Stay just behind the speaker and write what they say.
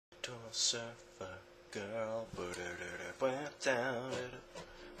surfer girl went down.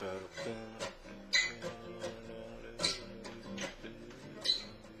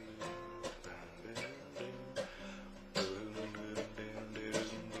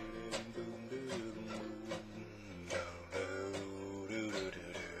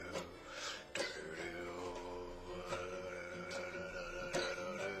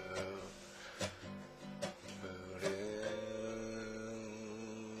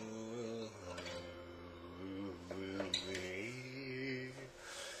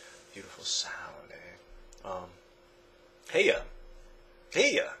 Beautiful sound, eh?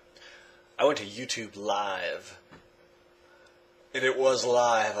 Hey ya! I went to YouTube Live. And it was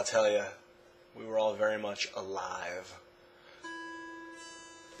live, I'll tell ya. We were all very much alive.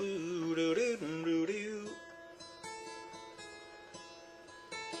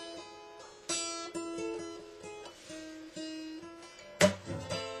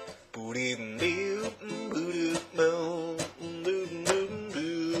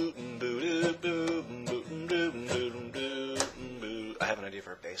 I have an idea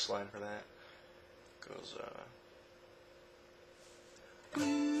for a bass line for that. It goes,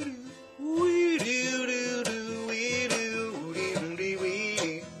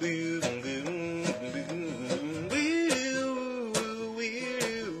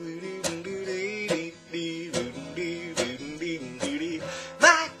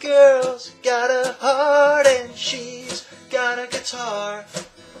 my girl's got a heart and she's got a guitar.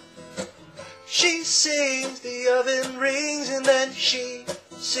 She sings, the oven rings, and then she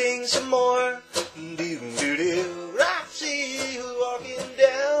sings some more. I see you walking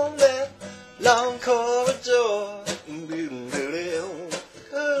down that long corridor.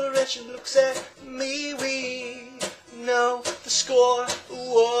 And she looks at me, we know the score.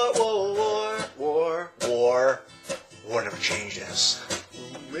 War, war, war, war, war. War never changes.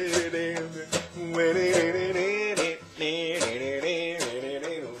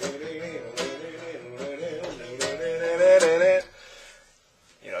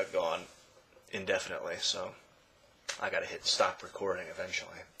 You know, I've gone indefinitely, so I gotta hit stop recording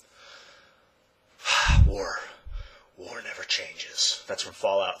eventually. War never changes. That's from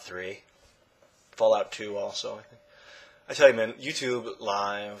Fallout 3. Fallout 2 also, I think. I tell you, man, YouTube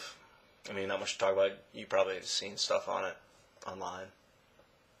Live, I mean, not much to talk about. You probably have seen stuff on it online.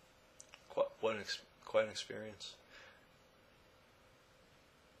 Quite an experience.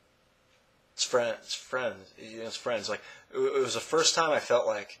 It's friends. You know, it's friends. Like, it was the first time I felt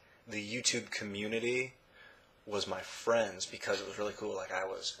like the YouTube community was my friends, because it was really cool. Like, I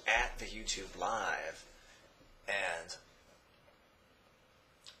was at the YouTube Live, and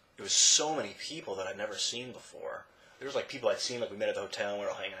it was so many people that I'd never seen before. There was like people I'd seen, like we met at the hotel and we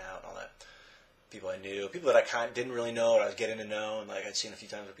were all hanging out and all that. People I knew, people that I kind of didn't really know, and I was getting to know, and like I'd seen a few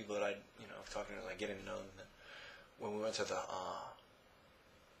times with people that I'd, you know, talking to, like getting to know them. And when we went to the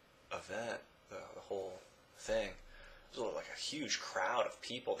event, the whole thing, it was like a huge crowd of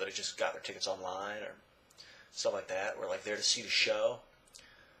people that had just got their tickets online or stuff like that. Were like there to see the show,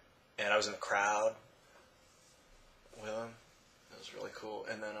 and I was in the crowd with them. It was really cool.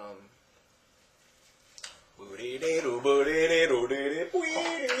 And then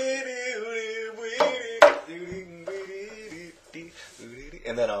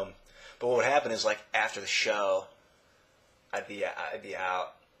but what would happen is, like, after the show, I'd be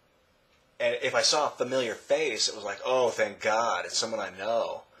out, and if I saw a familiar face, it was like, oh, thank God, it's someone I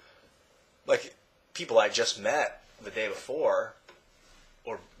know. Like, people I just met the day before,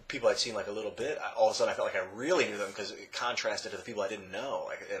 or people I'd seen like a little bit, all of a sudden I felt like I really knew them, because it contrasted to the people I didn't know,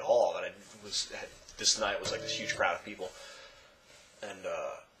 like, at all. That this night was like this huge crowd of people, and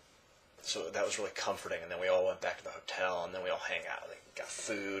so that was really comforting. And then we all went back to the hotel, and then we all hang out. Like, got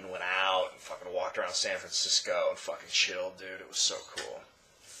food, and went out, and fucking walked around San Francisco, and fucking chilled, dude. It was so cool.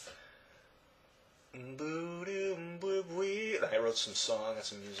 I wrote some song, got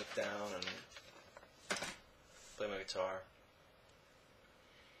some music down, and played my guitar.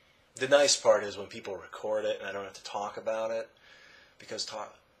 The nice part is when people record it and I don't have to talk about it, because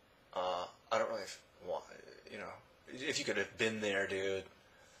I don't really want, you know, if you could have been there, dude,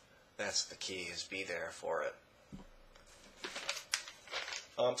 that's the key, is be there for it.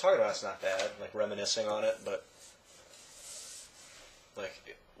 Talking about it's not bad, like reminiscing on it, but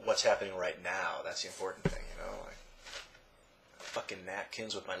like what's happening right now, that's the important thing, you know, like fucking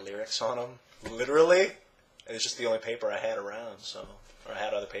napkins with my lyrics on them, literally. And it's just the only paper I had around, so, or I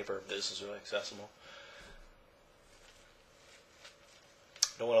had other paper, this is really accessible.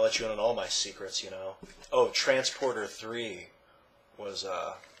 Don't want to let you in on all my secrets, you know. Oh, Transporter 3 was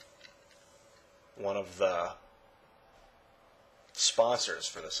one of the sponsors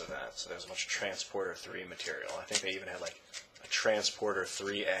for this event. So there's a bunch of Transporter 3 material. I think they even had like a Transporter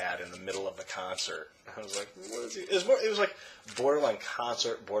 3 ad in the middle of the concert. I was like, what is it? It was like borderline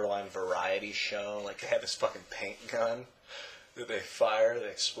concert, borderline variety show. Like they had this fucking paint gun that they fired that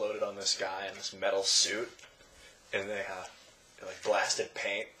exploded on this guy in this metal suit, and they like blasted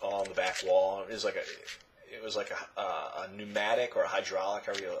paint on the back wall. It was like a pneumatic or a hydraulic,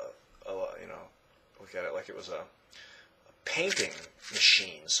 however you know, look at it, like it was a painting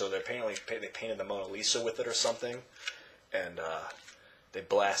machine. So they painted the Mona Lisa with it or something, and they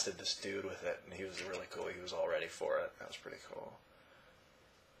blasted this dude with it, and he was really cool. He was all ready for it. That was pretty cool.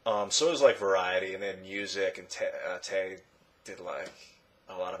 So it was like variety, and they had music, and Tay did like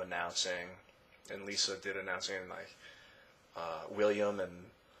a lot of announcing, and Lisa did announcing, and like William and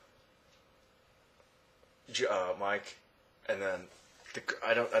Mike, and then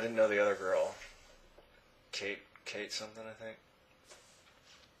I didn't know the other girl, Kate something, I think.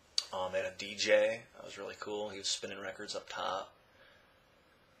 They had a DJ. That was really cool. He was spinning records up top.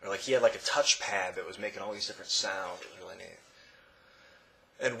 Or like he had like a touchpad that was making all these different sounds. It was really neat.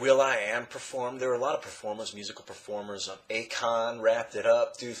 And will.i.am performed. There were a lot of performers, musical performers. Akon wrapped it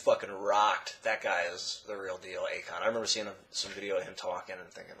up. Dude fucking rocked. That guy is the real deal, Akon. I remember seeing some video of him talking and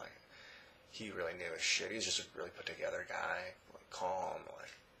thinking like, he really knew his shit. He was just a really put together guy, like calm,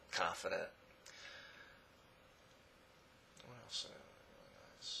 like confident. What else?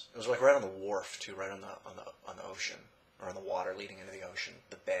 It was like right on the wharf too, right on the ocean, or on the water leading into the ocean,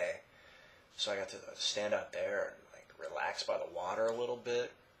 the bay. So I got to stand out there and like relax by the water a little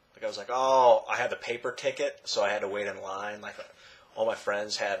bit. Like I was like, oh, I had the paper ticket, so I had to wait in line. Like all my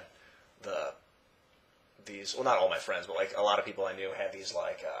friends had these. Well, not all my friends, but like a lot of people I knew had these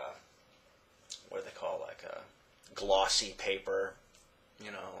like what do they call, like glossy paper,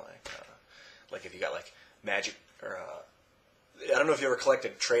 you know, like if you got like magic or I don't know if you ever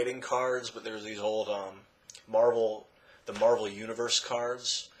collected trading cards, but there was these old the Marvel Universe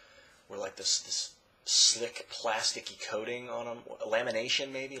cards were like this slick plasticky coating on them,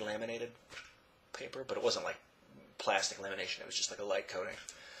 lamination maybe, laminated paper, but it wasn't like plastic lamination, it was just like a light coating.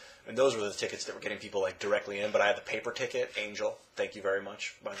 And those were the tickets that were getting people like directly in, but I had the paper ticket, Angel, thank you very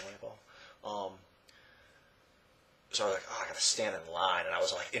much, by the way, Paul. So I was like, oh, I gotta stand in line, and I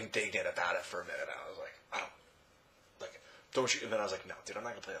was like indignant about it for a minute. I was like, oh, like, don't you? And then I was like, no, dude, I'm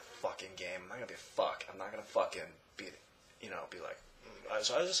not gonna play a fucking game. I'm not gonna be a fuck. I'm not gonna fucking be like.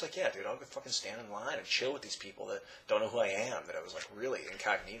 So I was just like, yeah, dude, I'll go fucking stand in line and chill with these people that don't know who I am. That I was like really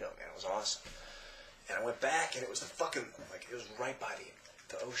incognito, man. It was awesome. And I went back, and it was the fucking like it was right by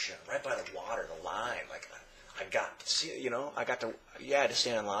the ocean, right by the water, the line, like. I got to see, I had to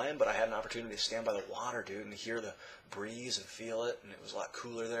stand in line, but I had an opportunity to stand by the water, dude, and hear the breeze and feel it, and it was a lot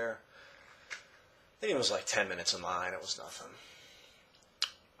cooler there. I think it was like 10 minutes in line. It was nothing.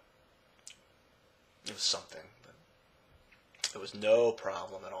 It was something, but it was no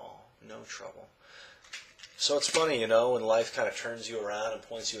problem at all. No trouble. So it's funny, when life kind of turns you around and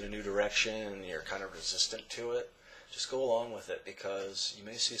points you in a new direction, and you're kind of resistant to it, just go along with it, because you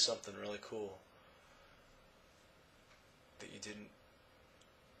may see something really cool. That you didn't,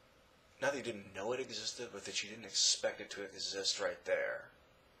 not that you didn't know it existed, but that you didn't expect it to exist right there,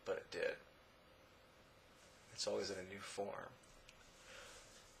 but it did. It's always in a new form.